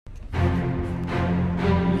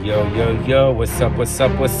Yo, yo, yo, what's up, what's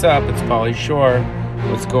up, what's up? It's Pauly Shore.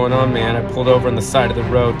 What's going on, man? I pulled over on the side of the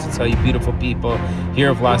road to tell you beautiful people here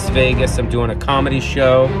of Las Vegas. I'm doing a comedy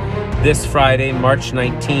show this Friday, March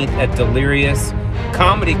 19th at Delirious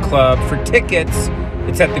Comedy Club. For tickets,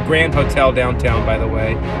 it's at the Grand Hotel downtown, by the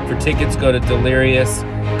way. For tickets, go to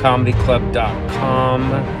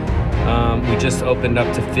deliriouscomedyclub.com. We just opened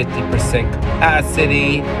up to 50%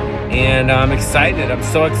 capacity. And I'm excited. I'm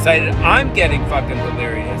so excited. I'm getting fucking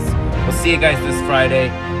delirious. We'll see you guys this Friday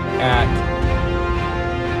at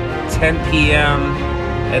 10 p.m.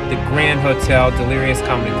 at the Grand Hotel, Delirious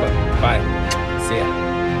Comedy Club. Bye. See ya.